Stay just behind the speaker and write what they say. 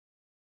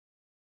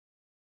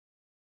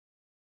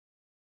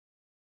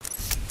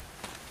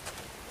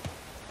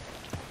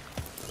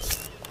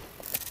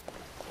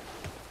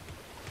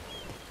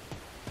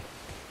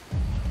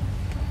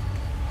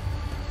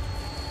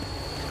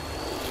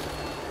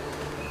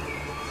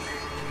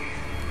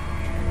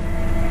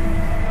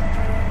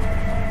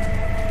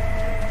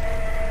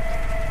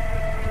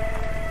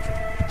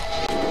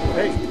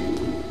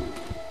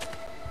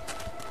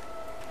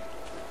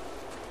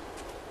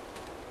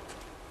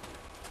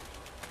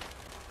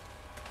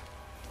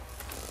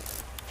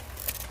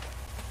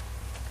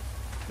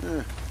Never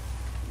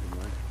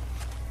mind.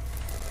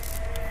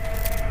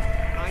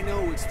 I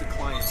know it's the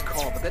client's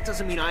call, but that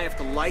doesn't mean I have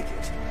to like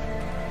it.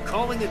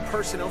 Calling in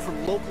personnel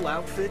from local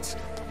outfits,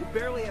 you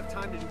barely have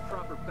time to do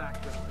proper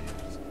background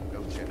checks.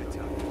 Go check it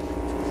out.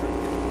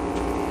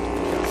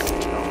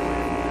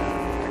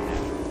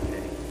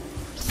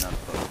 Not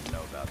supposed to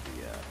know about the,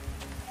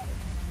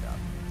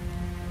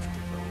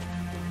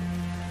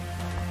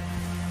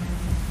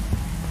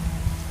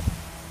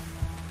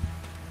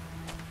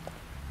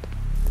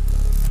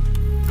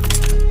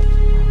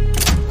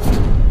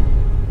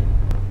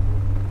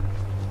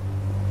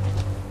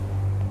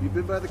 You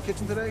been by the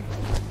kitchen today?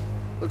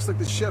 Looks like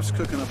the chef's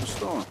cooking up a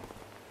storm.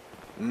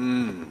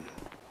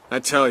 I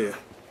tell you,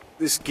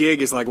 this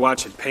gig is like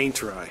watching paint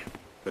dry,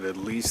 but at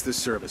least the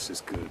service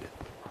is good.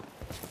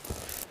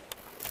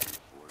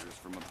 Orders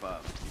from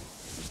above.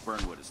 Miss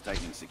Burnwood is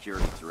tightening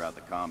security throughout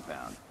the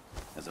compound.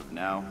 As of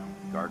now,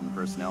 garden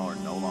personnel are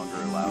no longer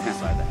allowed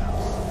inside the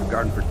house. The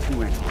garden for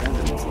 2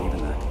 ex-presidents, and even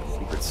the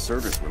Secret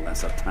Service were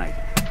less uptight.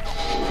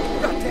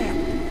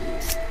 Goddamn!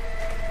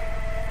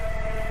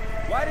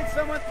 Why did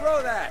someone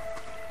throw that?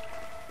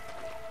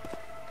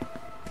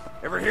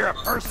 Ever hear of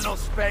personal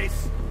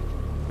space?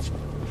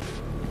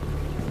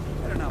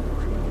 Better not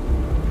worry about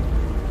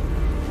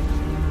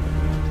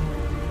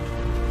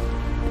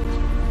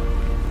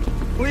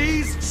it.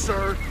 Please,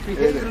 sir,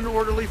 behave in an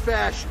orderly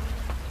fashion.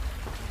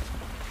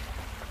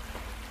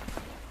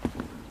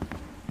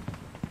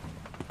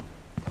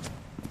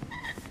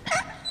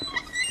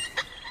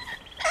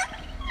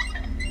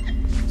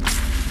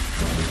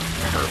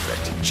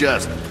 Perfect.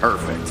 Just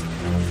perfect.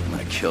 I'm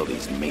gonna kill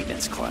these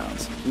maintenance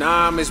clowns.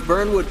 Nah, Miss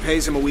Burnwood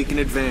pays him a week in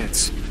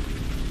advance.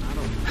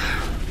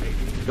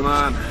 Come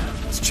on,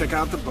 let's check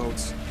out the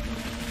boats.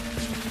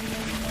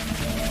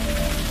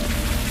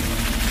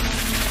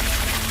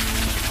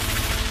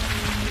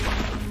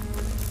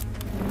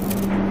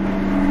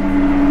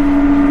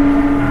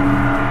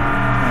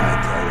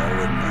 I tell you, I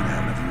wouldn't mind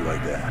having a view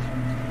like that.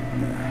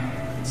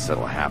 I'd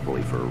settle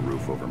happily for a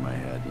roof over my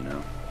head, you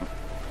know?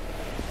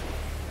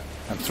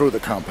 I'm through the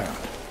compound.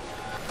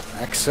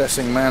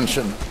 Accessing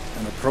mansion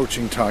and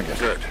approaching target.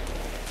 Good.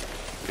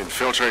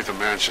 Infiltrate the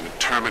mansion and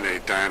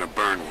terminate Diana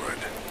Burnwood.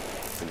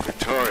 And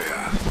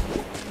Victoria,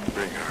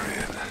 bring her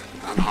in,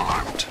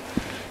 unharmed.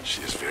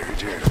 She is very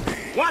dear to me.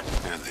 What?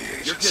 And the You're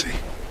agency.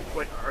 kidding.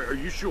 Wait, are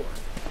you sure?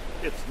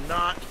 It's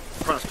not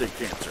prostate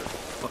cancer.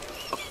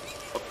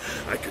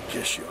 I could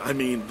kiss you. I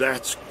mean,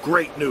 that's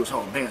great news.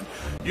 Oh, man,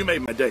 you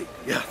made my day.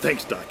 Yeah,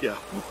 thanks, Doc. Yeah.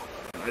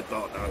 I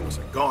thought I was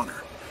a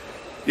goner.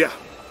 Yeah.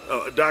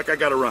 Doc, I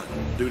gotta run.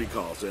 Duty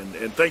calls.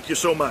 And thank you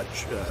so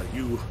much.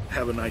 You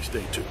have a nice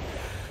day, too.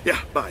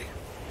 Yeah, bye.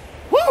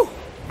 Woo!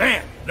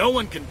 Man, no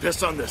one can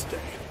piss on this day.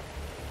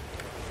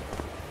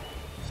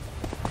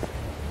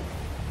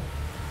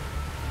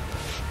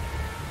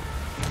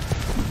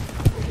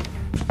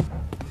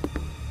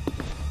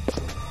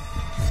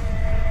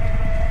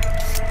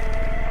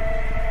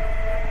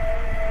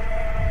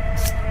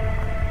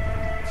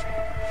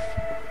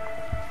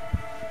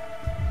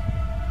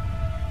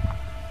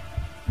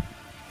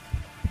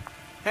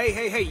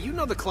 Hey, you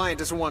know the client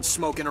doesn't want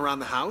smoking around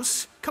the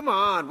house. Come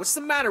on, what's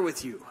the matter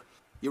with you?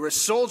 You're a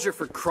soldier,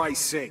 for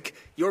Christ's sake.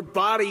 Your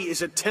body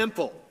is a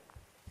temple.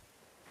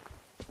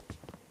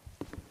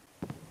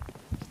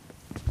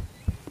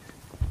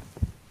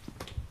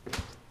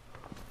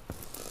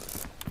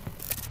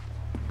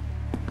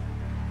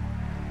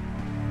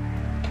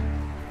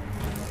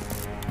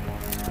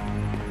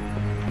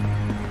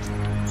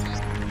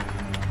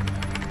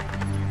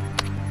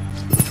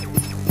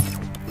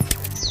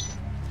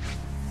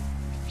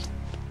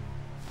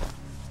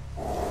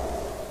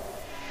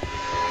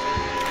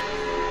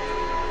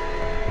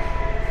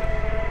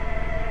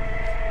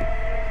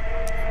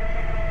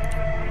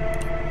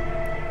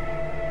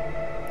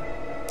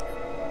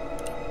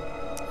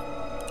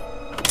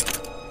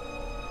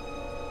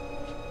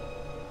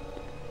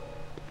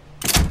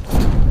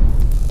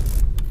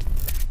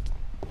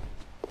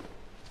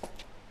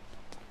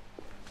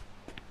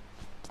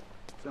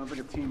 Sounds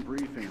like a team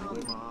briefing.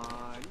 Come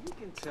on, you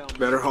can tell me.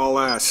 Better haul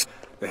ass.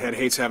 The head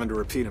hates having to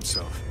repeat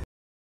himself.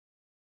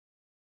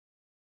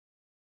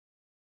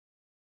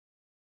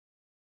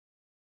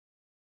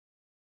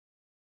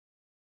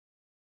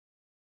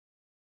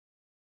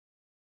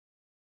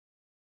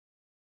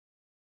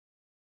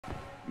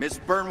 Miss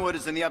Burnwood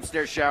is in the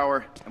upstairs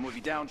shower and will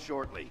be down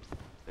shortly.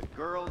 The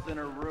girl's in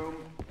her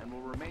room and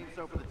will remain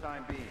so for the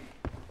time being.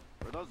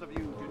 For those of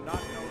you who do not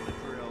know the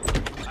drill,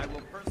 I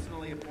will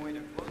personally appoint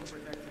a close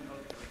protection host.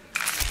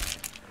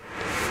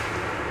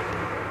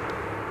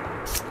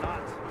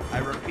 Not, I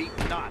repeat,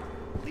 not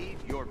leave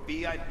your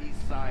VIP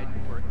side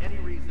for any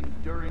reason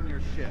during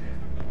your shift.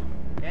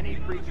 Any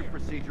breach of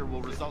procedure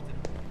will result in...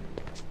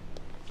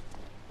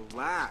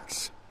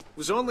 Relax.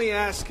 Was only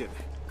asking.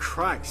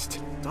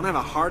 Christ, don't have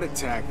a heart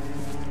attack.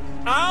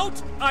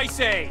 Out, I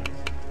say!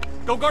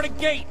 Go guard a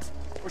gate!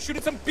 Or shoot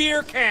at some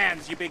beer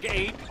cans, you big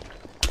ape!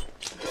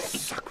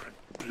 Sacre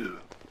bleu.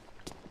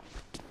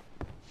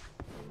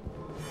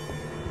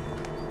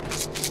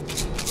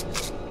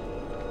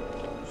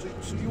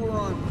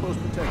 close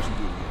protection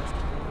duty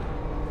yesterday.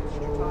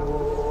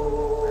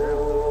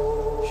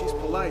 She's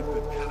polite,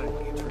 but kind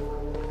of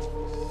introvert.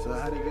 So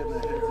how do you get in the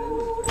heads in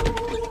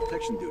with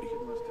protection duty?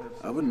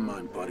 I wouldn't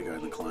mind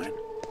bodyguarding the client.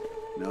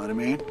 You know what I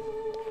mean?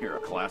 You're a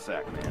class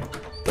act, man.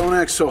 Don't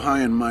act so high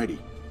and mighty.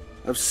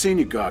 I've seen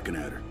you gawking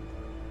at her.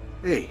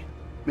 Hey,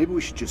 maybe we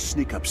should just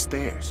sneak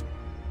upstairs.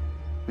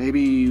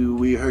 Maybe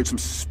we heard some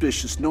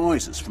suspicious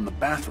noises from the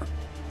bathroom.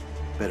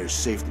 Better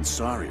safe than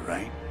sorry,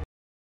 right?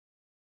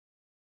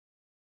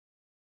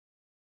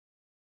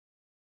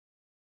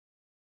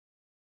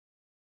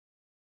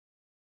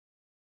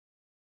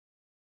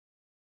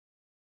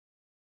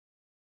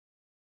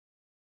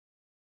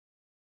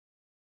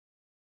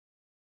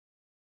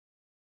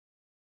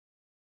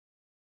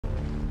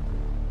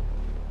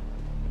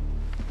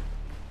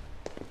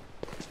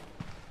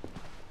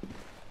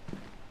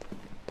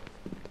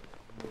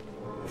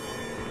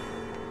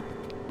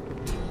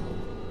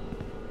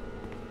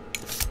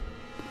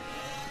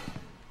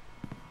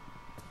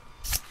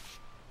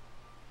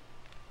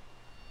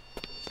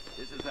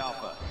 This is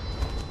Alpha.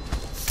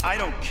 I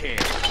don't care.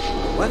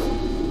 What?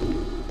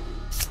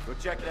 Go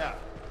check it out.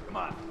 Come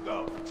on,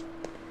 go.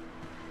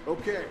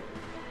 Okay.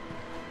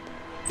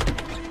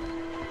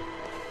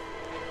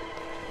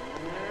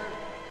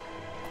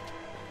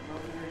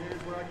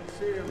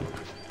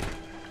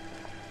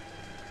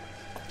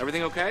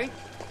 Everything okay?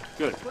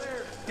 Good.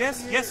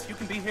 Yes, yes, you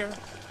can be here.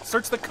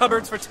 Search the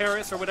cupboards for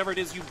terrorists or whatever it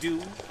is you do.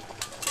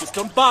 Just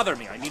don't bother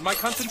me. I need my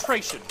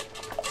concentration.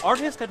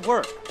 Artist at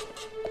work.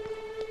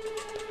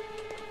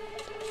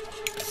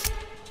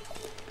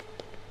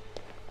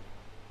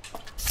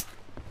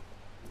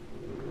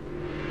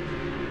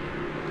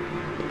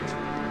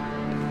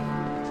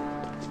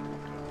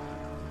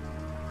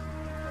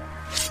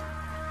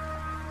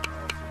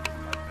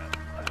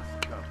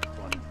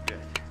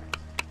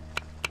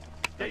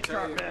 Stay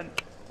sharp, men.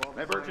 I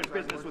have urgent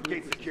business with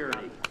gate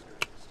security.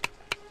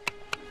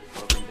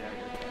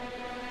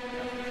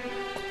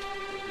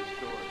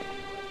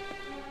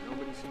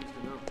 Nobody seems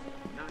to know.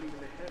 Not even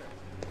the head.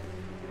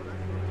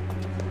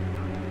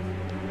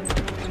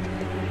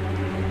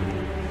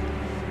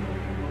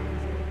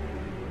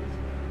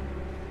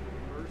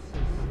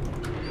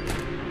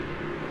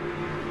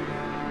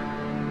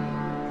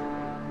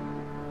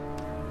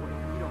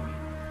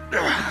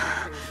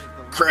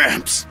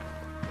 Cramps.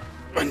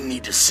 I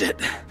need to sit.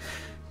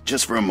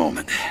 Just for a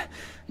moment.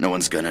 No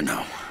one's gonna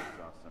know.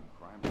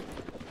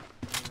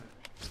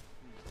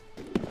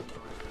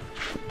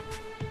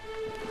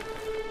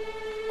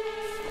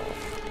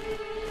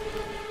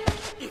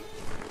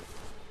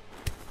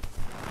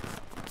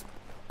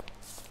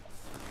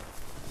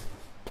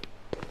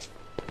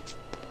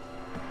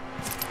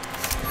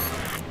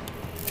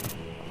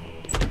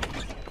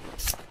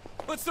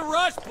 What's the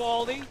rush,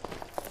 Baldy?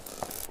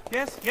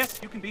 Yes, yes,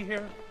 you can be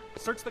here.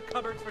 Search the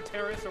cupboards for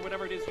terrorists or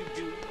whatever it is you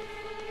do.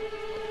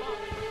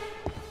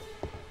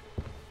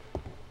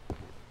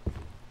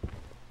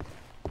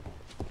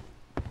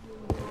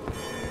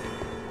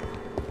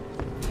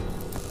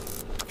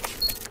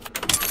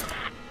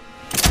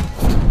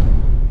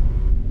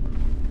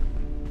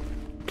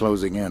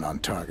 Closing in on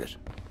target.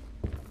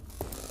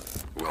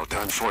 Well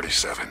done,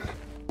 47.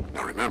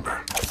 Now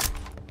remember,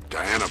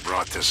 Diana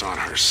brought this on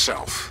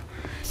herself.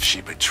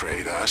 She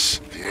betrayed us,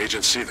 the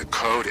agency, the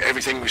code,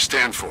 everything we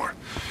stand for.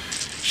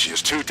 She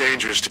is too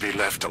dangerous to be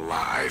left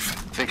alive.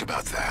 Think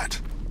about that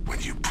when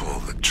you pull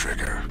the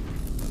trigger.